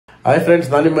Hi friends,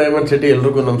 ನಾನು ನಿಮ್ಮ ಹೇಮಂತ್ ಶೆಟ್ಟಿ.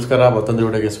 ಎಲ್ರಿಗೂ ನಮಸ್ಕಾರ. ಮತ್ತೊಂದು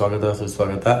ವಿಡಿಯೋಗೆ ಸ್ವಾಗತ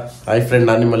ಸುಸ್ವಾಗತ. ಹಾಯ್ ಫ್ರೆಂಡ್,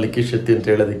 ನಾನು ನಿಮ್ಮ ಲಿಖಿತ್ ಶೆಟ್ಟಿ ಅಂತ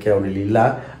ಹೇಳೋದಕ್ಕೆ ಅವನಿಲ್ಲಿ ಇಲ್ಲ,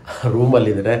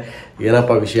 ರೂಮಲ್ಲಿದ್ದಾನೆ.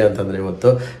 ಏನಪ್ಪ ವಿಷಯ ಅಂತಂದರೆ,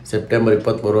 ಇವತ್ತು ಸೆಪ್ಟೆಂಬರ್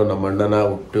 23 ನಮ್ಮ ಅಣ್ಣನ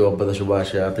ಹುಟ್ಟುಹಬ್ಬದ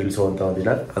ಶುಭಾಶಯ ತಿಳಿಸುವಂಥ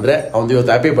ದಿನ. ಅಂದರೆ ಅವ್ನು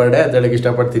ಇವತ್ತು ಹ್ಯಾಪಿ ಬರ್ಡೇ ಅಂತ ಹೇಳಕ್ಕೆ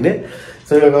ಇಷ್ಟಪಡ್ತೀನಿ.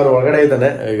 ಸೊ ಇವಾಗ ಅವ್ರು ಹೊರಗಡೆ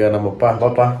ಇದ್ದಾನೆ. ಈಗ ನಮ್ಮಪ್ಪ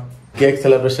ಪಾಪ ಕೇಕ್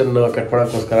ಸೆಲೆಬ್ರೇಷನ್ ಕಟ್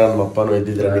ಮಾಡೋಕ್ಕೋಸ್ಕರ ನಮ್ಮಪ್ಪನೂ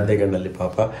ಎದ್ದಿದ್ದಾರೆ ನಿದ್ದೆಗಣ್ಣಲ್ಲಿ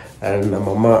ಪಾಪ. ಆ್ಯಂಡ್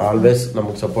ನಮ್ಮಮ್ಮ ಆಲ್ವೇಸ್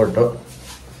ನಮಗೆ ಸಪೋರ್ಟು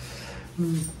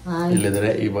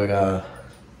ಇಲ್ಲಿದ್ದಾರೆ. ಇವಾಗ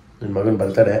ನಿನ್ನ ಮಗನ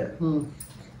ಬರ್ತಾಡೆ,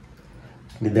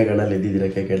 ನಿದ್ದೆಗಣ್ಣಲ್ಲಿ ಎದ್ದಿದ್ದೀರ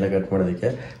ಕೇಕ್ ಎಲ್ಲ ಕಟ್ ಮಾಡೋದಕ್ಕೆ.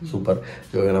 ಸೂಪರ್.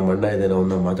 ಇವಾಗ ನಮ್ಮ ಅಣ್ಣ ಇದ್ದೇನೆ,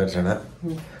 ಅವನ್ನ ಮಾತಾಡ್ಸೋಣ.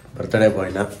 ಬರ್ತಡೇ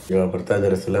ಬಾಯ್ನ ಇವಾಗ ಬರ್ತಾ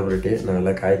ಇದ್ದಾರೆ ಸೆಲೆಬ್ರಿಟಿ.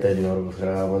 ನಾವೆಲ್ಲ ಕಾಯ್ತಾ ಇದ್ದೀವಿ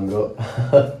ಅವ್ರಿಗೋಸ್ಕರ. ಬಂದರು.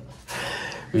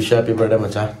 ವಿಶ್ ಹ್ಯಾಪಿ ಬರ್ಡೇ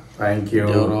ಮಚ್ಚ. Thank you.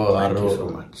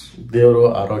 ದೇವರು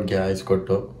ಆರೋಗ್ಯ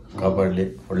ಆಯಿಸ್ಕೊಟ್ಟು ಕಾಪಾಡಲಿ,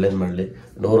 ಒಳ್ಳೇದು ಮಾಡಲಿ.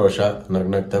 100 ವರ್ಷ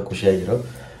ನಗ್ನಗ್ತಾ ಖುಷಿಯಾಗಿರೋ.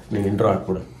 ನೀವು ಇಂಟ್ರೋ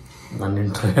ಹಾಕ್ಬಿಡು. ನನ್ನ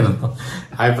ಇಂಟ್ರೋ ಏನು?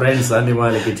 ಹಾಯ್ ಫ್ರೆಂಡ್ಸ್, ನಿಮ್ಮ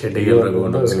ಲಿಖಿತ್ ಶೆಟ್ಟಿ. ಎಲ್ರಿಗೂ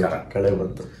ನಮಸ್ಕಾರ. ಕಳೆ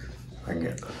ಬಂತು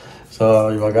ಹಾಗೆ. ಸೊ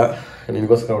ಇವಾಗ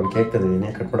ನಿನಗೋಸ್ಕರ ಒಂದು ಕೇಕ್ ತಂದಿದ್ದೀನಿ.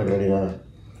 ಕಟ್ ಮಾಡೋಕೆ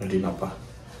ರೆಡಿನಪ್ಪ.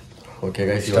 ಓಕೆ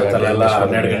ಗೈಸ್, ಇವತ್ತೆಲ್ಲ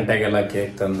 12 ಗಂಟೆಗೆಲ್ಲ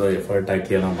ಕೇಕ್ ತಂದು ಎಫರ್ಟ್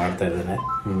ಹಾಕಿ ಏನೋ ಮಾಡ್ತಾ ಇದ್ದೇನೆ.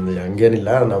 ಹಂಗೇನಿಲ್ಲ,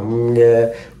 ನಮಗೆ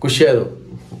ಖುಷಿ. ಅದು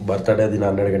ಬರ್ತಡೇ ದಿನ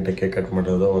 12 ಗಂಟೆ ಕೇಕ್ ಕಟ್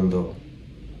ಮಾಡೋದು ಒಂದು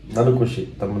ನನಗೆ ಖುಷಿ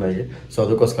ತಮ್ಮನಾಗಿ. ಸೊ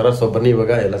ಅದಕ್ಕೋಸ್ಕರ ಬನ್ನಿ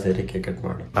ಇವಾಗ ಎಲ್ಲ ಸೇರಿ ಕೇಕ್ ಕಟ್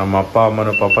ಮಾಡಿ. ನಮ್ಮ ಅಪ್ಪ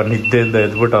ಅಮ್ಮನ ಪಾಪ ನಿದ್ದೆಯಿಂದ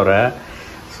ಎದ್ಬಿಟ್ಟವ್ರೆ.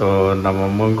 ಸೊ ನಮ್ಮ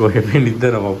ಅಮ್ಮಂಗೂ ಹೆವಿ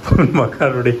ನಿದ್ದೆ. ನಮ್ಮ ಅಪ್ಪನ ಮಗ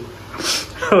ನೋಡಿ,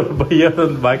 ಅವ್ರು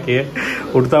ಬೈಯೋದೊಂದು ಬಾಕಿ.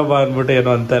 ಹುಡ್ತಾ ಬಾ ಅಂದ್ಬಿಟ್ಟು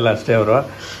ಏನೋ ಅಂತ ಇಲ್ಲ ಅಷ್ಟೇ ಅವರು.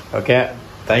 Okay,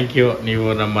 thank you. ನೀವು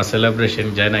ನಮ್ಮ celebration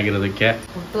join ಆಗಿರೋದಕ್ಕೆ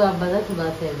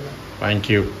thank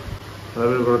you.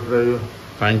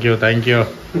 Thank you.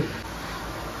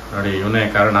 ನೋಡಿ, ಇವನೇ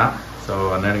ಕಾರಣ. ಸೊ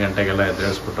 12 ಗಂಟೆಗೆಲ್ಲ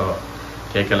ಎದ್ದೇಳಿಸ್ಬಿಟ್ಟು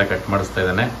ಕೇಕೆಲ್ಲ ಕಟ್ ಮಾಡಿಸ್ತಾ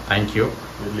ಇದ್ದಾನೆ. Thank you.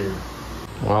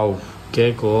 ವಾವ್,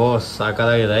 ಕೇಕು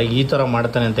ಸಾಕಾಗಿದೆ. ಈ ಥರ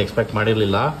ಮಾಡ್ತಾನೆ ಅಂತ ಎಕ್ಸ್ಪೆಕ್ಟ್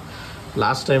ಮಾಡಿರಲಿಲ್ಲ.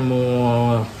 ಲಾಸ್ಟ್ ಟೈಮು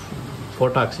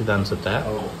ಫೋಟೋ ಹಾಕ್ಸಿದ್ದ ಅನಿಸುತ್ತೆ.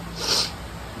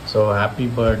 ಸೊ ಹ್ಯಾಪಿ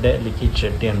ಬರ್ಡೇ ಲಿಖಿತ್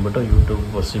ಶೆಟ್ಟಿ ಅಂದ್ಬಿಟ್ಟು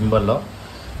ಯೂಟ್ಯೂಬ್ ಸಿಂಬಲ್ಲು.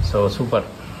 So super.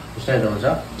 ಇಷ್ಟ ಆಯ್ತು ಮಚ್ಚ?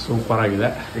 ಸೂಪರ್ ಆಗಿದೆ.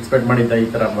 ಎಕ್ಸ್ಪೆಕ್ಟ್ ಮಾಡಿದ್ದ ಈ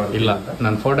ಥರ? ಇಲ್ಲ,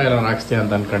 ನಾನು ಫೋಟೋ ಎಲ್ಲ ಹಾಕ್ಸ್ತೀನಿ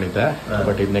ಅಂತ ಅಂದ್ಕೊಂಡಿದ್ದೆ,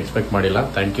 ಬಟ್ ಇದನ್ನ ಎಕ್ಸ್ಪೆಕ್ಟ್ ಮಾಡಿಲ್ಲ.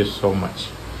 Thank you so much.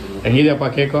 ಹೆಂಗಿದೆಯಪ್ಪ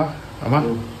cake ಅಮ್ಮ?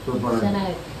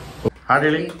 ಹಾಡು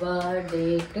ಹೇಳಿ.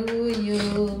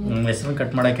 ಹೆಸರು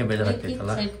ಕಟ್ ಮಾಡೋಕ್ಕೆ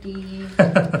ಬೇಜಾರಾಗ್ತೈತಲ್ಲ?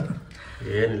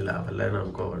 ಏನಿಲ್ಲ, ಅವೆಲ್ಲ ಏನು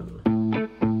ಅನ್ಕೋಬಾರ್ದು.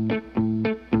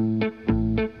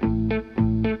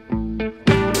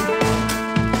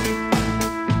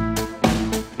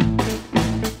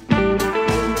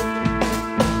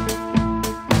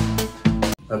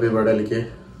 Happy birthday Likhi.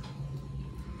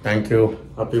 Thank you.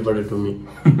 Happy birthday to me.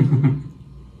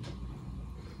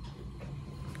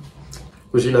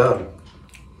 ಖುಷಿನಾ?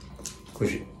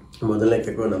 ಖುಷಿ. ಮೊದಲನೇ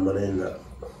ಕೇಕು ನಮ್ಮ ಮನೆಯಿಂದ.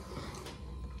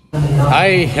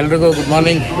 ಹಾಯ್ ಎಲ್ರಿಗೂ, good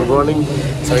morning. Good morning.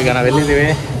 So ಈಗ ನಾವೆಲ್ಲಿದ್ದೀವಿ?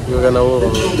 ಇವಾಗ ನಾವು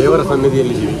ದೇವರ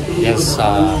ಸನ್ನಿಧಿಯಲ್ಲಿದ್ದೀವಿ. ಎಸ್,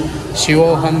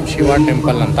 ಶಿವೋಹಂ ಶಿವ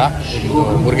ಟೆಂಪಲ್ ಅಂತ ಇದು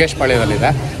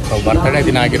ಮುರುಗೇಶ್ಪಾಳ್ಯದಲ್ಲಿದೆ. ಸೊ ಬರ್ತ್ಡೇ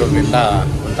ದಿನ ಆಗಿರೋದ್ರಿಂದ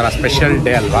ಒಂಥರ ಸ್ಪೆಷಲ್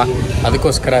ಡೇ ಅಲ್ವಾ,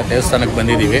 ಅದಕ್ಕೋಸ್ಕರ ದೇವಸ್ಥಾನಕ್ಕೆ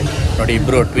ಬಂದಿದ್ದೀವಿ. ನೋಡಿ,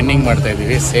 ಇಬ್ಬರು ಟ್ವಿನ್ನಿಂಗ್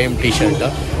ಮಾಡ್ತಾಯಿದ್ದೀವಿ, ಸೇಮ್ ಟೀ ಶರ್ಟ್.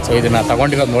 ಸೊ ಇದನ್ನು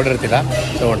ತೊಗೊಂಡಿರೋದು ನೋಡಿರ್ತೀರ.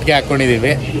 ಸೊ ಒಟ್ಟಿಗೆ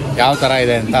ಹಾಕ್ಕೊಂಡಿದ್ದೀವಿ. ಯಾವ ಥರ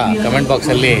ಇದೆ ಅಂತ ಕಮೆಂಟ್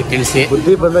ಬಾಕ್ಸಲ್ಲಿ ತಿಳಿಸಿ.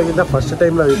 ಬುದ್ಧಿ ಬಂದಾಗಿಂದ ಫಸ್ಟ್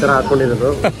ಟೈಮ್ ನಾವು ಈ ಥರ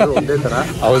ಹಾಕ್ಕೊಂಡಿರೋದು ಒಂದೇ ಥರ.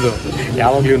 ಹೌದು,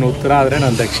 ಯಾವಾಗಲೂ ಇವನು ಉತ್ತರ ಆದರೆ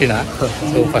ನಾನು ದಕ್ಷಿಣ.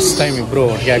 ಸೊ ಫಸ್ಟ್ ಟೈಮ್ ಇಬ್ಬರು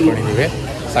ಒಟ್ಟಿಗೆ ಹಾಕ್ಕೊಂಡಿದ್ದೀವಿ.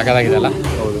 ಸಾಕಾಗಿದೆಲ್ಲ.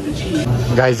 ಹೌದು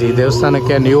ಗಾಯ್ಸ್, ಈ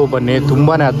ದೇವಸ್ಥಾನಕ್ಕೆ ನೀವು ಬನ್ನಿ.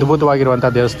 ತುಂಬಾ ಅದ್ಭುತವಾಗಿರುವಂಥ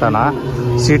ದೇವಸ್ಥಾನ.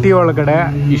 ಸಿಟಿ ಒಳಗಡೆ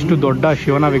ಇಷ್ಟು ದೊಡ್ಡ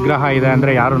ಶಿವನ ವಿಗ್ರಹ ಇದೆ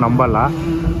ಅಂದರೆ ಯಾರು ನಂಬಲ್ಲ.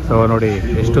 ಸೊ ನೋಡಿ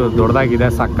ಎಷ್ಟು ದೊಡ್ಡದಾಗಿದೆ,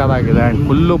 ಸಕ್ಕದಾಗಿದೆ. And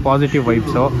full positive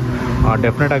vibes.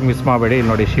 ಡೆಫಿನೆಟಾಗಿ miss ಮಾಡಬೇಡಿ.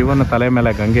 ನೋಡಿ, ಶಿವನ ತಲೆ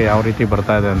ಮೇಲೆ ಗಂಗೆ ಯಾವ ರೀತಿ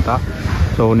ಬರ್ತಾ ಇದೆ ಅಂತ.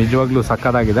 ಸೊ ನಿಜವಾಗ್ಲೂ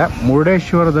ಸಕ್ಕದಾಗಿದೆ.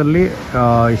 ಮುರುಡೇಶ್ವರದಲ್ಲಿ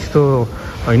ಇಷ್ಟು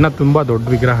ಇನ್ನೂ ತುಂಬ ದೊಡ್ಡ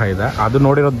ವಿಗ್ರಹ ಇದೆ. ಅದು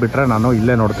ನೋಡಿರೋದು ಬಿಟ್ಟರೆ ನಾನು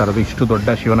ಇಲ್ಲೇ ನೋಡ್ತಾ ಇರೋದು ಇಷ್ಟು ದೊಡ್ಡ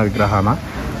ಶಿವನ ವಿಗ್ರಹನ.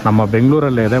 ನಮ್ಮ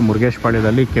ಬೆಂಗಳೂರಲ್ಲೇ ಇದೆ,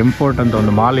 ಮುರುಗೇಶ್ಪಾಳ್ಯದಲ್ಲಿ ಕೆಂಪೋರ್ಟ್ ಅಂತ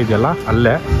ಒಂದು ಮಾಲ್ ಇದೆಯಲ್ಲ,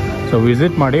 ಅಲ್ಲೇ. ಸೊ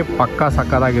ವಿಸಿಟ್ ಮಾಡಿ, ಪಕ್ಕಾ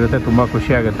ಸಕ್ಕದಾಗಿರುತ್ತೆ, ತುಂಬ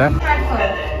ಖುಷಿಯಾಗುತ್ತೆ.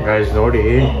 ಗೈಸ್ ನೋಡಿ,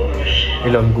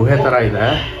 ಇಲ್ಲೊಂದು ಗುಹೆ ಥರ ಇದೆ.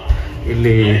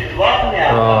 ಇಲ್ಲಿ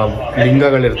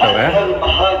ಲಿಂಗಗಳಿರ್ತವೆ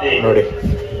ನೋಡಿ.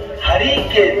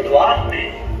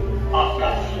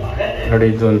 ನೋಡಿ,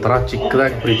 ಇದು ಒಂಥರ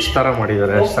ಚಿಕ್ಕದಾಗಿ ಬ್ರಿಡ್ಜ್ ಥರ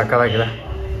ಮಾಡಿದ್ದಾರೆ. ಸಕ್ಕದಾಗಿದೆ.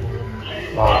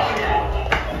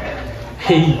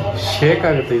 ಶೇಕ್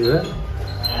ಆಗುತ್ತೆ ಇದು.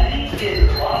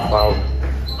 ವಾವ್,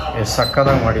 ಎಷ್ಟು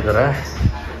ಸಕ್ಕದಾಗಿ ಮಾಡಿದ್ದಾರೆ.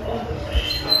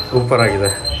 ಸೂಪರ್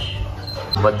ಆಗಿದೆ.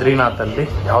 ಬದ್ರಿನಾಥಲ್ಲಿ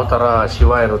ಯಾವ ಥರ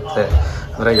ಶಿವ ಇರುತ್ತೆ,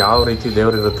 ಅಂದರೆ ಯಾವ ರೀತಿ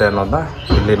ದೇವರಿರುತ್ತೆ ಅನ್ನೋದನ್ನ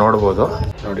ಇಲ್ಲಿ ನೋಡ್ಬೋದು.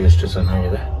 ನೋಡಿ ಎಷ್ಟು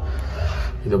ಚೆನ್ನಾಗಿದೆ.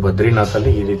 ಇದು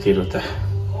ಬದ್ರಿನಾಥಲ್ಲಿ ಈ ರೀತಿ ಇರುತ್ತೆ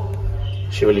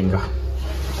ಶಿವಲಿಂಗ.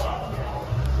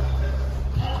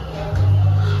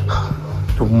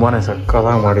 ತುಂಬಾ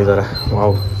ಸಕ್ಕದಾಗಿ ಮಾಡಿದ್ದಾರೆ.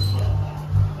 ವಾವ್.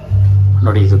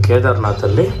 ನೋಡಿ, ಇದು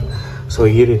ಕೇದಾರ್ನಾಥಲ್ಲಿ ಸೊ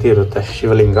ಈ ರೀತಿ ಇರುತ್ತೆ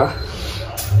ಶಿವಲಿಂಗ.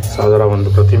 ಸೊ ಅದರ ಒಂದು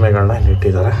ಪ್ರತಿಮೆಗಳನ್ನ ಇಲ್ಲಿ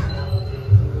ಇಟ್ಟಿದ್ದಾರೆ.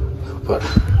 ಸೂಪರ್.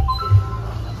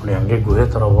 ನೋಡಿ, ಹಂಗೆ ಗುಹೆ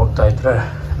ಥರ ಹೋಗ್ತಾ ಇದ್ರೆ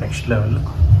ನೆಕ್ಸ್ಟ್ ಲೆವೆಲ್.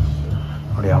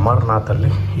 ನೋಡಿ,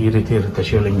 ಅಮರನಾಥಲ್ಲಿ ಈ ರೀತಿ ಇರುತ್ತೆ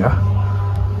ಶಿವಲಿಂಗ.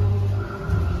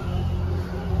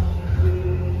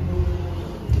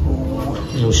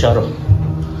 ಹುಷಾರು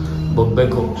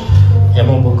ಬೊಗ್ಬೇಕು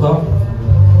ಹೆಮೋ ಬುಕ್ಕು.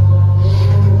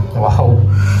 ವಾವ್,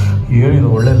 ಏನಿದು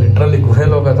ಒಳ್ಳೆ ಲಿಟ್ರಲ್ಲಿ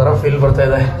ಗುಹೆಲಿ ಹೋಗೋ ಥರ ಫೀಲ್ ಬರ್ತಾ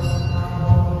ಇದೆ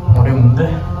ನೋಡಿ. ಮುಂದೆ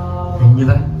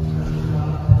ಹೆಂಗಿದೆ,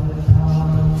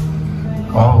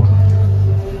 ವಾವ್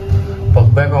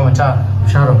ಬೊಗ್ಬೇಕು ಮಚ್ಚ,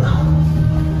 ಹುಷಾರು.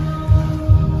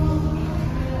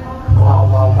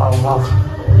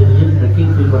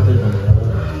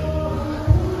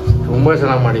 ತುಂಬ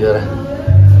ಚೆನ್ನಾಗಿ ಮಾಡಿದ್ದಾರೆ,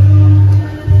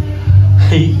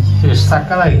 ಎಷ್ಟು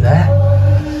ಸಕ್ಕತ್ತಾಗಿದೆ,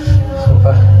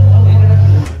 ಸೂಪರ್.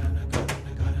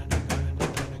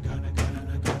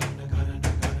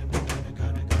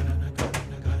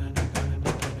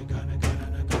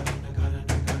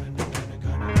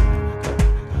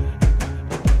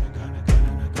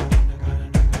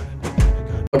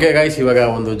 ಓಕೆ ಗೈಸ್, ಇವಾಗ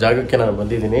ಒಂದು ಜಾಗಕ್ಕೆ ನಾನು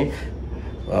ಬಂದಿದ್ದೀನಿ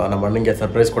ನಮ್ಮ ಅಣ್ಣಂಗೆ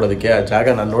ಸರ್ಪ್ರೈಸ್ ಕೊಡೋದಕ್ಕೆ. ಆ ಜಾಗ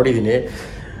ನಾನು ನೋಡಿದ್ದೀನಿ,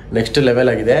 ನೆಕ್ಸ್ಟ್ ಲೆವೆಲ್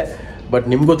ಆಗಿದೆ. ಬಟ್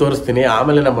ನಿಮಗೂ ತೋರಿಸ್ತೀನಿ,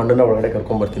 ಆಮೇಲೆ ನಮ್ಮ ಅಣ್ಣನ ಒಳಗಡೆ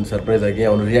ಕರ್ಕೊಂಡ್ಬರ್ತೀನಿ ಸರ್ಪ್ರೈಸ್ ಆಗಿ.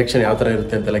 ಅವನ ರಿಯಾಕ್ಷನ್ ಯಾವ ಥರ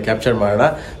ಇರುತ್ತೆ ಅಂತೆಲ್ಲ ಕ್ಯಾಪ್ಚರ್ ಮಾಡೋಣ.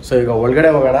 ಸೊ ಈಗ ಒಳಗಡೆ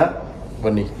ಹೋಗೋಣ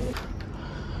ಬನ್ನಿ.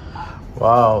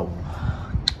 Wow,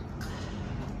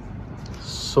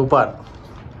 super.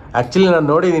 ಆ್ಯಕ್ಚುಲಿ ನಾನು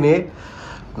ನೋಡಿದ್ದೀನಿ,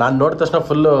 ನಾನು ನೋಡಿದ ತಕ್ಷಣ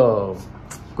ಫುಲ್ಲು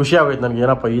ಖುಷಿ ಆಗೋಯ್ತು ನನಗೆ,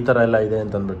 ಏನಪ್ಪ ಈ ಥರ ಎಲ್ಲ ಇದೆ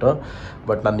ಅಂತಂದ್ಬಿಟ್ಟು.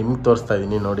 ಬಟ್ ನಾನು ನಿಮ್ಗೆ ತೋರಿಸ್ತಾ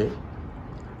ಇದ್ದೀನಿ ನೋಡಿ.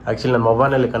 ಆ್ಯಕ್ಚುಲಿ ನನ್ನ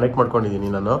ಮೊಬೈಲಲ್ಲಿ ಕನೆಕ್ಟ್ ಮಾಡ್ಕೊಂಡಿದ್ದೀನಿ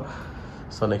ನಾನು.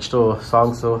 ಸೊ ನೆಕ್ಸ್ಟು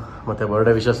ಸಾಂಗ್ಸು ಮತ್ತು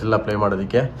ಬರ್ಡೇ ವಿಶಸ್ ಎಲ್ಲ ಪ್ಲೇ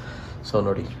ಮಾಡೋದಕ್ಕೆ. ಸೊ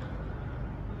ನೋಡಿ,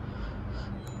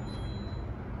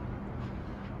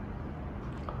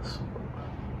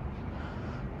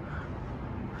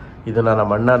 ಇದನ್ನು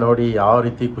ನಮ್ಮ ಅಣ್ಣ ನೋಡಿ ಯಾವ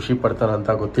ರೀತಿ ಖುಷಿ ಪಡ್ತಾನಂತ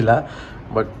ಗೊತ್ತಿಲ್ಲ,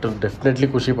 ಬಟ್ ಡೆಫಿನೆಟ್ಲಿ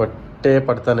ಖುಷಿ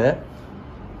ಪಡ್ತಾನೆ.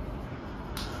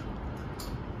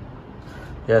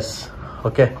 ಎಸ್,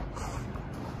 ಓಕೆ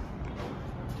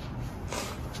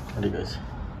ನೋಡಿ ಗೈಸ್.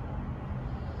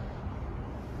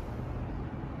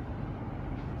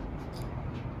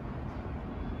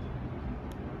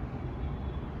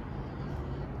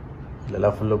 ಇಲ್ಲೆಲ್ಲ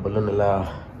ಫುಲ್ಲು ಬಲೂನ್ ಎಲ್ಲ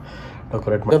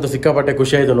ಡೆಕೋರೇಟ್ ಮಾಡಿ ಸಿಕ್ಕಾಪಟ್ಟೆ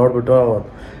ಖುಷಿ ಆಯಿತು ನೋಡಿಬಿಟ್ಟು.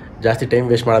 ಜಾಸ್ತಿ ಟೈಮ್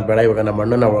ವೇಸ್ಟ್ ಮಾಡೋದು ಬೇಡ, ಇವಾಗ ನಮ್ಮ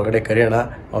ಅಣ್ಣನ ಒಳಗಡೆ ಕರೆಯೋಣ,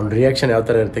 ಅವ್ನ ರಿಯಾಕ್ಷನ್ ಯಾವ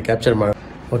ಥರ ಇರುತ್ತೆ ಕ್ಯಾಪ್ಚರ್ ಮಾಡಿ.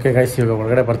 ಓಕೆ ಗೈಸ್, ಇವಾಗ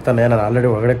ಒಳಗಡೆ ಬರ್ತಾನೆ. ನಾನು ಆಲ್ರೆಡಿ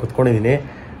ಒಳಗಡೆ ಕೂತ್ಕೊಂಡಿದ್ದೀನಿ,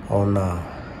 ಅವನ್ನ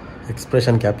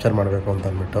ಎಕ್ಸ್ಪ್ರೆಷನ್ ಕ್ಯಾಪ್ಚರ್ ಮಾಡಬೇಕು ಅಂತ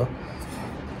ಅಂದ್ಬಿಟ್ಟು.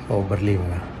 ಬರಲಿ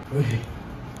ಇವಾಗ.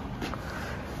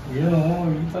 ಏನು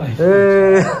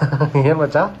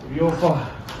ಮಚ್ಚ,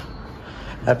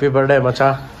 ಹ್ಯಾಪಿ ಬರ್ಡೇ ಮಚ್ಚ.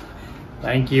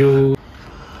 Thank you.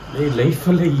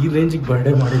 ಲೈಫಲ್ಲೇ ಈ ರೇಂಜಿಗೆ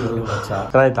ಬರ್ಡೇ ಮಾಡಿದ್ರಲ್ಲ ಮಚ್ಚ,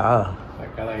 ಚೆನ್ನಾಯ್ತಾ?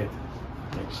 ಸಕ್ಕತ್ತಾಗೈತೆ,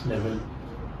 ನೆಕ್ಸ್ಟ್ ಲೆವೆಲ್.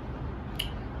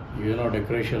 ಏನೋ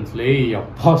ಡೆಕೋರೇಷನ್ಸ್ ಲೇ,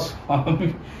 ಅಪ್ಪ ಸ್ವಾಮಿ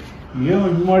ಏನೋ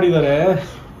ಇದು ಮಾಡಿದ್ದಾರೆ.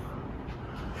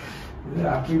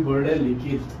 ಹ್ಯಾಪಿ ಬರ್ಡೇ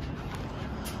ಲಿಖಿತ್,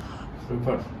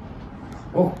 ಸೂಪರ್.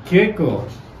 ಓ ಕೇಕು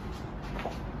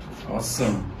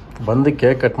ಆಸಮ್. ಬಂದು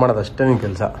ಕೇಕ್ ಕಟ್ ಮಾಡೋದು ಅಷ್ಟೇ ನಿಮ್ಮ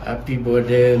ಕೆಲಸ. ಹ್ಯಾಪಿ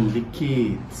ಬರ್ಡೇ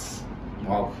ಲಿಖಿತ್,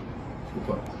 ವಾವ್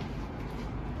ಸೂಪರ್.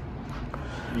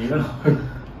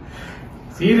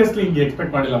 ಸೀರಿಯಸ್ಲಿ ಹಿಂಗೆ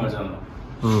ಎಕ್ಸ್ಪೆಕ್ಟ್ ಮಾಡಿಲ್ಲ ಮಜಾ ನಾನು.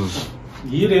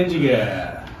 ಈ ರೇಂಜಿಗೆ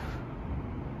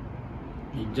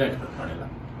ನಿಜ ಎಕ್ಸ್ಪೆಕ್ಟ್ ಮಾಡಿಲ್ಲ.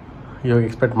 ಇವಾಗ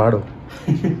ಎಕ್ಸ್ಪೆಕ್ಟ್ ಮಾಡು.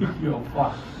 ಅಪ್ಪ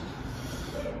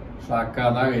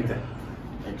ಸಾಕಾದಾಗೈತೆ,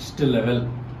 ನೆಕ್ಸ್ಟ್ ಲೆವೆಲ್.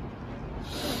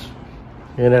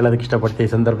 ಏನು ಹೇಳೋದಕ್ಕೆ ಇಷ್ಟಪಡ್ತೀವಿ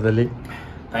ಈ ಸಂದರ್ಭದಲ್ಲಿ?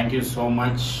 ಥ್ಯಾಂಕ್ ಯು ಸೋ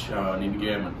ಮಚ್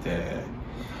ನಿಮಗೆ. ಮತ್ತು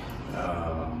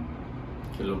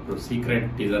ಕೆಲವೊಬ್ರು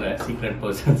ಸೀಕ್ರೆಟ್ ಇದ್ದಾರೆ, ಸೀಕ್ರೆಟ್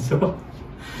ಪರ್ಸನ್ಸು,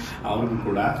 ಅವ್ರಿಗೂ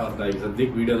ಕೂಡ ಅವ್ರನ್ನ ಈಗ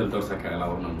ಸದ್ಯಕ್ಕೆ ವೀಡಿಯೋದಲ್ಲಿ ತೋರ್ಸೋಕ್ಕಾಗಲ್ಲ,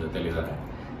 ಅವ್ರು ನಮ್ಮ ಜೊತೆಲಿದ್ದಾರೆ,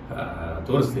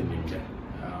 ತೋರಿಸ್ತೀನಿ ನಿಮಗೆ.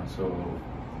 ಸೊ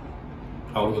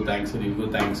ಅವ್ರಿಗೂ ಥ್ಯಾಂಕ್ಸು, ನಿಮಗೂ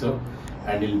ಥ್ಯಾಂಕ್ಸು.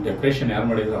 ಆ್ಯಂಡ್ ಇಲ್ಲಿ ಡೆಕೋರೇಷನ್ ಯಾರು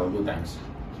ಮಾಡಿದ್ರು ಅವ್ರಿಗೂ ಥ್ಯಾಂಕ್ಸ್.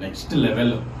 ನೆಕ್ಸ್ಟ್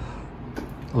ಲೆವೆಲ್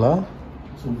ಅಲ್ಲ,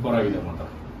 ಸೂಪರ್ ಆಗಿದೆ ಮಾತ್ರ.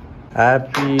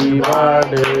 Happy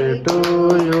birthday to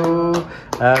you,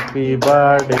 happy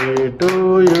birthday to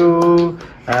you,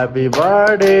 happy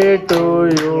birthday to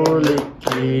you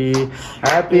ಲಿಕ್ಕಿ,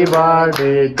 happy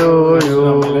birthday to you.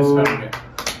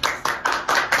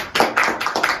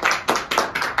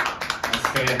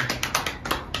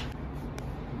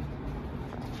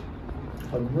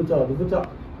 ಅದ್ಭುತ ಅದ್ಭುತ,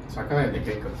 ಸಕ್ಕತ್ತಾಗಿದೆ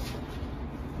ಕೇಕ್.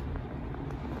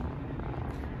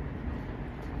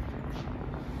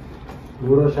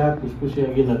 ನೂರು ವರ್ಷ ಖುಷಿ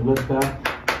ಖುಷಿಯಾಗಿ ನಗ್ನಗ್ತಾ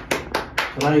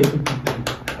ಚೆನ್ನಾಗಿ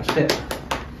ಅಷ್ಟೇ.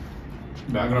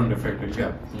 ಬ್ಯಾಕ್ಗ್ರೌಂಡ್ ಎಫೆಕ್ಟ್ ಇದೆಯಾ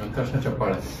ತಕ್ಷಣ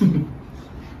ಚಪ್ಪಾಳೆ.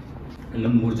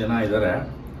 ಇನ್ನೊಂದು 3 ಜನ ಇದ್ದಾರೆ,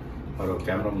 ಅವರು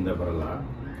ಕ್ಯಾಮ್ರಾ ಮುಂದೆ ಬರಲ್ಲ.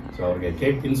 ಸೊ ಅವ್ರಿಗೆ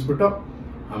ಕೇಕ್ ತಿನ್ನಿಸ್ಬಿಟ್ಟು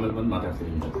ಆಮೇಲೆ ಬಂದು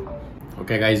ಮಾತಾಡ್ತೀನಿ ನಿಮಗೆ.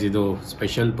 ಓಕೆ ಗೈಸ್, ಇದು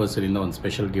ಸ್ಪೆಷಲ್ ಪರ್ಸನಿಂದ ಒಂದು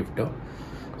ಸ್ಪೆಷಲ್ ಗಿಫ್ಟು.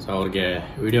 ಸೊ ಅವ್ರಿಗೆ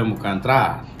ವಿಡಿಯೋ ಮುಖಾಂತರ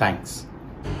thanks.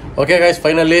 Okay guys,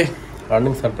 finally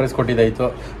ಅಣ್ಣಂಗೆ surprise ಕೊಟ್ಟಿದ್ದಾಯಿತು,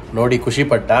 ನೋಡಿ ಖುಷಿ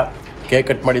ಪಟ್ಟ, ಕೇಕ್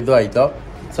ಕಟ್ ಮಾಡಿದ್ದು ಆಯಿತು.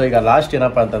 ಸೊ ಈಗ ಲಾಸ್ಟ್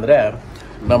ಏನಪ್ಪ ಅಂತಂದರೆ,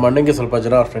 ನಮ್ಮ ಅಣ್ಣಂಗೆ ಸ್ವಲ್ಪ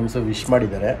ಜನ ಅವ್ರ ಫ್ರೆಂಡ್ಸು ವಿಶ್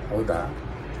ಮಾಡಿದ್ದಾರೆ. ಹೌದಾ?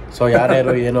 ಸೊ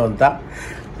ಯಾರ್ಯಾರು ಏನು ಅಂತ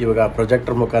ಇವಾಗ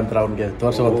ಪ್ರೊಜೆಕ್ಟರ್ ಮುಖಾಂತರ ಅವ್ನಿಗೆ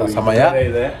ತೋರಿಸುವಂಥ ಸಮಯ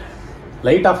ಇದೆ.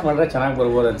 ಲೈಟ್ ಆಫ್ ಮಾಡಿದ್ರೆ ಚೆನ್ನಾಗಿ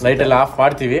ಬರ್ಬೋದು ಅಂತ. ಲೈಟೆಲ್ಲ ಆಫ್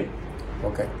ಮಾಡ್ತೀವಿ.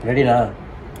 ಓಕೆ, ರೆಡಿನಾ?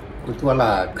 ಕುತೂಹಲ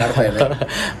ಕಾಡ್ತಾ ಇದೆ.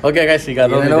 ಓಕೆ ಗೈಸ್, ಈಗ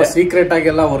ಸೀಕ್ರೆಟ್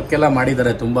ಆಗೆಲ್ಲ ವರ್ಕ್ ಎಲ್ಲ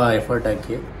ಮಾಡಿದ್ದಾರೆ, ತುಂಬ ಎಫರ್ಟ್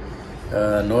ಹಾಕಿ.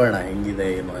 ನೋಡೋಣ ಹೆಂಗಿದೆ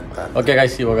ಏನು ಅಂತ. ಓಕೆ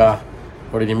ಗಾಯ್ಸ್, ಇವಾಗ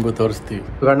ನೋಡಿ ನಿಮಗೂ ತೋರಿಸ್ತೀವಿ.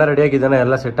 ಗಂಡ ರೆಡಿಯಾಗಿದ್ದಾನೆ,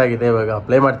 ಎಲ್ಲ ಸೆಟ್ ಆಗಿದೆ. ಇವಾಗ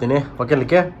ಪ್ಲೇ ಮಾಡ್ತೀನಿ. ಓಕೆ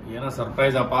ಲಿಕ್ಕೆ, ಏನೋ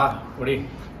ಸರ್ಪ್ರೈಸ್ ಅಪ್ಪ, ಕೊಡಿ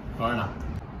ನೋಡೋಣ.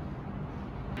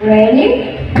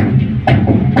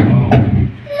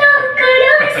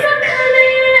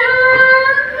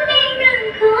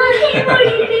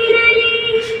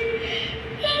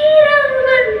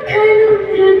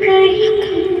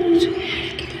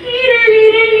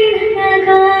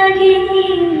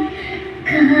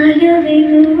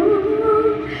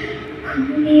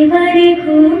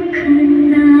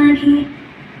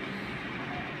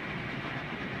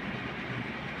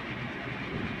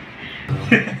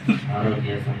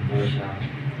 ಆರೋಗ್ಯ, ಸಂತೋಷ,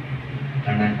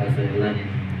 ಕಣ್ಣ ಕಾಸ ಎಲ್ಲ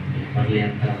ಬರಲಿ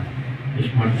ಅಂತ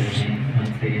ವಿಶ್ ಮಾಡ್ತಿದ್ದೀನಿ.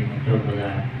 ಮನಸ್ಸಿಗೆ ಹುಟ್ಟುಹಬ್ಬದ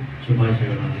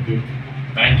ಶುಭಾಶಯಗಳು. ಲಿಖಿತ್.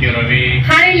 Thank you Ravi.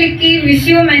 Hi Licky, wish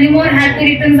you many more happy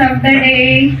returns of the day.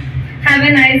 Have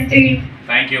a nice day.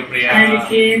 Thank you Priya. Hi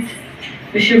Likhith,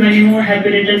 wish you many more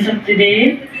happy returns of the day.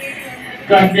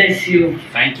 God bless you.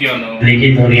 Thank you ಅನು.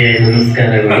 ಲಿಖಿತ್ ಅವರಿಗೆ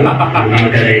ನಮಸ್ಕಾರಗಳು. ನಮ್ಮ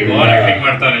ಕಡೆಯಿಂದ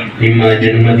ನಿಮ್ಮ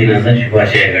ಜನ್ಮದಿನದ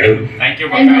ಶುಭಾಶಯಗಳು. Thank you.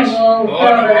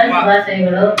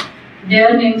 ಶುಭಾಶಯಗಳು.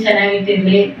 ದೇವ್ರು ನಿಮ್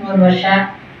ಚೆನ್ನಾಗಿಟ್ಟಿರ್ಲಿ 3 ವರ್ಷ.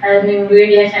 ನಿಮ್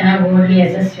ವಿಡಿಯೋ ಚೆನ್ನಾಗಿ ಓಡ್ಲಿ,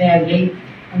 ಯಶಸ್ವಿ ಆಗ್ಲಿ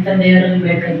ಅಂತ ದೇವರಲ್ಲಿ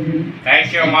ಬೇಕಂತೀನಿ.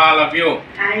 ಥ್ಯಾಂಕ್ ಯು ಅಮ್ಮ, ಲವ್ ಯು.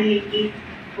 ಹಾಯ್ ಲಿಖಿತ್,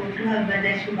 ಹುಟ್ಟುಹಬ್ಬದ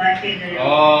ಶುಭಾಶಯಗಳು.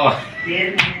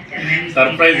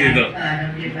 ಸರ್ಪ್ರೈಸ್ ಇದು.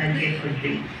 ಆರೋಗ್ಯ ಭಾಗ್ಯ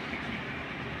ಕೊಡ್ಲಿ.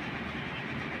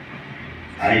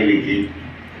 ಹಾಯ್ ಲಿಖಿತ್,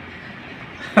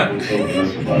 ಹುಟ್ಟುಹಬ್ಬದ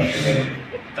ಶುಭಾಶಯಗಳು.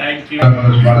 Thank you.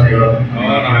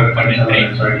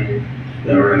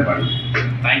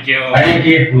 Thank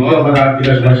you. ಹುಟ್ಟುಹಬ್ಬದ ಹಾರ್ದಿಕ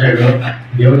ಶುಭಾಶಯಗಳು.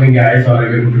 ದೇವ್ರು ನಿಮಗೆ ಆಯಸ್ಸು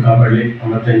ಆರೋಗ್ಯ ಕೊಟ್ಟು ಕಾಪಾಡಲಿ.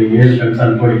 ಮತ್ತೆ ನೀವು ಏನು ಕೆಲಸ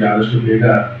ಅನ್ಕೊಂಡಿದ್ದೆ ಆದಷ್ಟು ಬೇಗ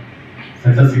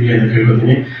ಸಕ್ಸಸ್ ಸಿಗಲಿ ಅಂತ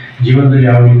ಕೇಳ್ಕೊತೀನಿ. ಜೀವನದಲ್ಲಿ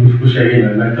ಯಾವ ಖುಷಿ ಖುಷಿಯಾಗಿ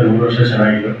ನನ್ನ 3 ವರ್ಷ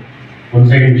ಚೆನ್ನಾಗಿದ್ದು. ಒಂದು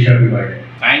ಸೆಕೆಂಡ್ ವಿಷಯ ಬಿಡಬಾರ್ದು.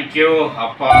 ಥ್ಯಾಂಕ್ ಯು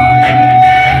ಅಪ್ಪ.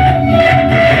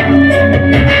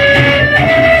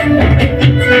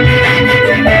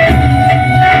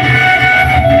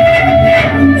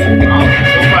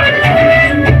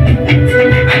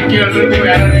 ಥ್ಯಾಂಕ್ ಯು ಎಲ್ರಿಗೂ,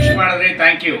 ಯಾರು ವಿಶ್ ಮಾಡಿದ್ರಿ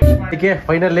ಥ್ಯಾಂಕ್ ಯು. ಅದಕ್ಕೆ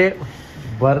ಫೈನಲಿ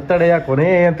ಬರ್ತ್ಡೇಯ ಕೊನೆ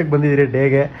ಹಂತಕ್ಕೆ ಬಂದಿದ್ದೀರಿ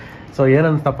ಡೇಗೆ. ಸೊ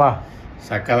ಏನನ್ಸ್ತಪ್ಪ?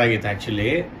 ಸಕ್ಕತ್ತಾಗಿತ್ತು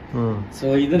ಆ್ಯಕ್ಚುಲಿ. ಸೊ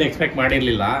ಇದನ್ನ ಎಕ್ಸ್ಪೆಕ್ಟ್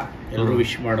ಮಾಡಿರಲಿಲ್ಲ ಎಲ್ಲರೂ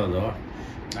ವಿಶ್ ಮಾಡೋದು,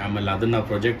 ಆಮೇಲೆ ಅದನ್ನು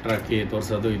ಪ್ರೊಜೆಕ್ಟರ್ ಹಾಕಿ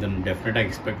ತೋರಿಸೋದು, ಇದನ್ನು ಡೆಫಿನೆಟಾಗಿ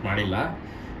ಎಕ್ಸ್ಪೆಕ್ಟ್ ಮಾಡಿಲ್ಲ.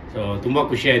 ಸೊ ತುಂಬ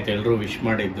ಖುಷಿ ಆಯಿತು ಎಲ್ಲರೂ ವಿಶ್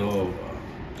ಮಾಡಿದ್ದು,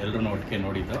 ಎಲ್ಲರೂ ಒಟ್ಟಿಗೆ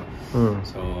ನೋಡಿದ್ದು.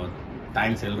 ಸೊ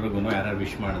ಥ್ಯಾಂಕ್ಸ್ ಎಲ್ರಿಗೂ, ಯಾರ್ಯಾರು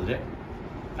ವಿಶ್ ಮಾಡಿದ್ರೆ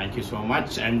thank you so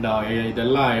much. And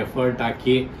ಇದೆಲ್ಲ effort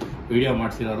hockey video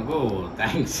ಮಾಡಿಸಿರೋರ್ಗೂ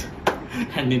thanks.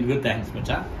 And ನಿನಗೂ ಥ್ಯಾಂಕ್ಸ್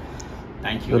ಮಚ್ಚ.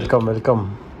 Thank you. Welcome welcome.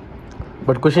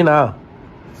 But ಖುಷಿನಾ?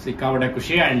 ಸಿಕ್ಕಾಪಟ್ಟೆ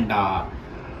ಖುಷಿ. ಆ್ಯಂಡ್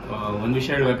ಒಂದು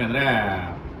ವಿಷಯ ಹೇಳ್ಬೇಕಂದ್ರೆ,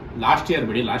 ಲಾಸ್ಟ್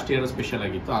ಇಯರ್ ಸ್ಪೆಷಲ್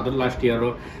ಆಗಿತ್ತು. ಅದ್ರ ಲಾಸ್ಟ್ ಇಯರು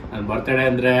ನನ್ನ ಬರ್ತಡೇ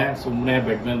ಅಂದರೆ ಸುಮ್ಮನೆ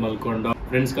ಬೆಡ್ ಮೇಲೆ ಮಲ್ಕೊಂಡು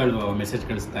ಫ್ರೆಂಡ್ಸ್ಗಳು ಮೆಸೇಜ್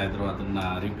ಕಳಿಸ್ತಾ ಇದ್ರು, ಅದನ್ನು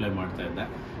ರಿಪ್ಲೈ ಮಾಡ್ತಾ ಇದ್ದೆ.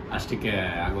 ಅಷ್ಟಕ್ಕೆ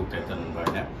ಆಗೋಗ್ತಾ ಇತ್ತು ನನ್ನ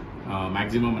ಬರ್ಡೇ.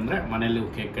 ಮ್ಯಾಕ್ಸಿಮಮ್ ಅಂದರೆ ಮನೇಲಿ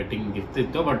ಕೇಕ್ ಕಟ್ಟಿಂಗ್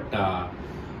ಇರ್ತಿತ್ತು, ಬಟ್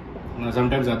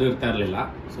ಸಮ್ಟೈಮ್ಸ್ ಅದು ಇರ್ತಾ ಇರಲಿಲ್ಲ.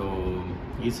 ಸೊ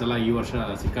ಈ ವರ್ಷ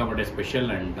ಸಿಕ್ಕಾಪಟ್ಟೆ special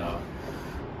and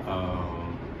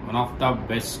one of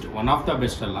the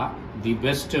best ಅಲ್ಲ, ದಿ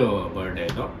ಬೆಸ್ಟ್ ಬರ್ಡೇ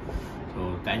ಇದು. ಸೊ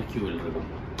ಥ್ಯಾಂಕ್ ಯು ಎಲ್ರಿಗೂ,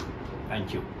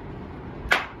 thank you.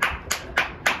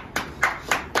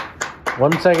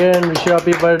 Once again, wish you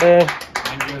happy birthday.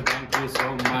 Thank you so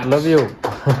much. Love you.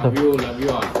 love you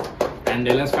all. And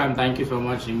LS fam, thank you so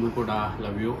much. ನಿಮಗೂ ಕೂಡ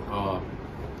love you.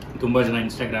 ತುಂಬ ಜನ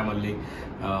ಇನ್ಸ್ಟಾಗ್ರಾಮಲ್ಲಿ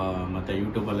ಮತ್ತು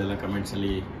ಯೂಟ್ಯೂಬಲ್ಲೆಲ್ಲ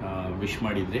ಕಮೆಂಟ್ಸಲ್ಲಿ wish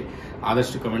ಮಾಡಿದ್ರಿ.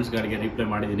 ಆದಷ್ಟು ಕಮೆಂಟ್ಸ್ಗಳಿಗೆ ರಿಪ್ಲೈ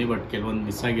ಮಾಡಿದ್ದೀನಿ, ಬಟ್ ಕೆಲವೊಂದು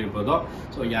ಮಿಸ್ ಆಗಿರ್ಬೋದು.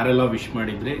 ಸೊ ಯಾರೆಲ್ಲ ವಿಶ್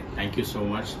ಮಾಡಿದ್ರಿ, thank you so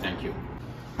much. Thank you.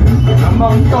 ನಮ್ಮ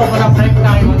ಹುಟ್ಟುಹಬ್ಬದ ಪ್ರಯತ್ನ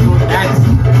ಇವತ್ತು dance.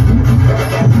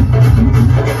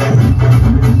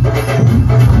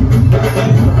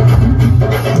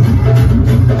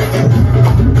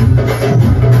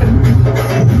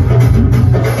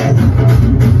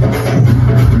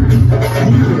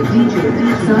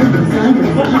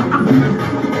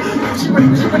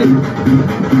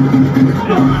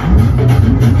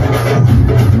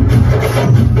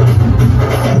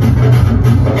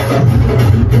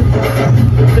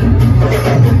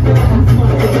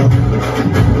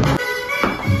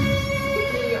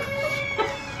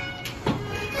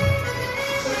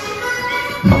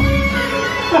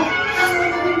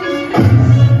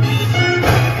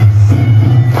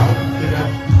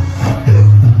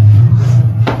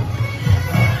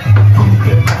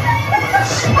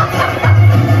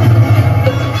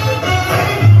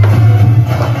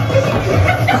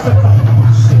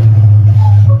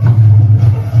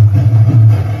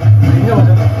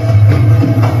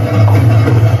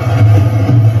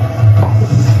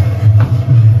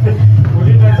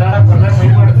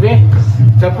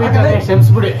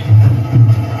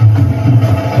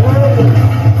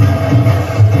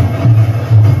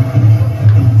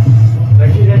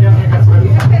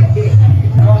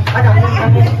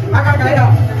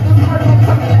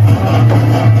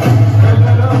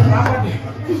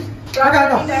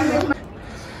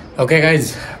 Okay guys,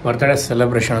 birthday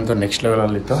celebration ಅಂತೂ ನೆಕ್ಸ್ಟ್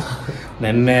ಲೆವೆಲಲ್ಲಿತ್ತು.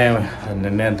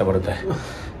 ನೆನ್ನೆ ಅಂತ ಬರುತ್ತೆ,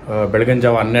 ಬೆಳಗಿನ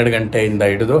ಜಾವ 12 ಗಂಟೆಯಿಂದ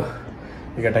ಹಿಡಿದು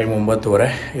ಈಗ ಟೈಮ್ 9:30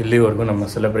 ಇಲ್ಲಿವರೆಗೂ ನಮ್ಮ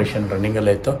ಸೆಲೆಬ್ರೇಷನ್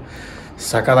ರನ್ನಿಂಗಲ್ಲೇ ಇತ್ತು.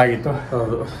 ಸಕಲಾಗಿತ್ತು.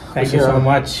 Thank you so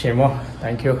much ಹೇಮೋ,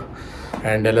 thank you.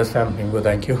 And LS fam ನಿಮಗೂ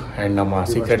ಥ್ಯಾಂಕ್ ಯು. ಆ್ಯಂಡ್ ನಮ್ಮ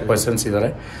ಸೀಕ್ರೆಟ್ ಪರ್ಸನ್ಸ್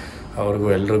ಇದ್ದಾರೆ, ಅವ್ರಿಗೂ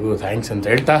ಎಲ್ರಿಗೂ ಥ್ಯಾಂಕ್ಸ್ ಅಂತ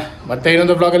ಹೇಳ್ತಾ ಮತ್ತೆ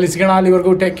ಇನ್ನೊಂದು ಬ್ಲಾಗಲ್ಲಿ ಸಿಗೋಣ.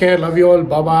 ಅಲ್ಲಿವರೆಗೂ take care, love you all,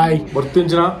 ಬಾಯ್. ಬರ್ತೀನಿ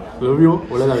ಜನ, ಲವ್ ಯು,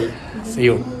 ಒಳ್ಳೆದಾಗಿ. C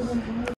you.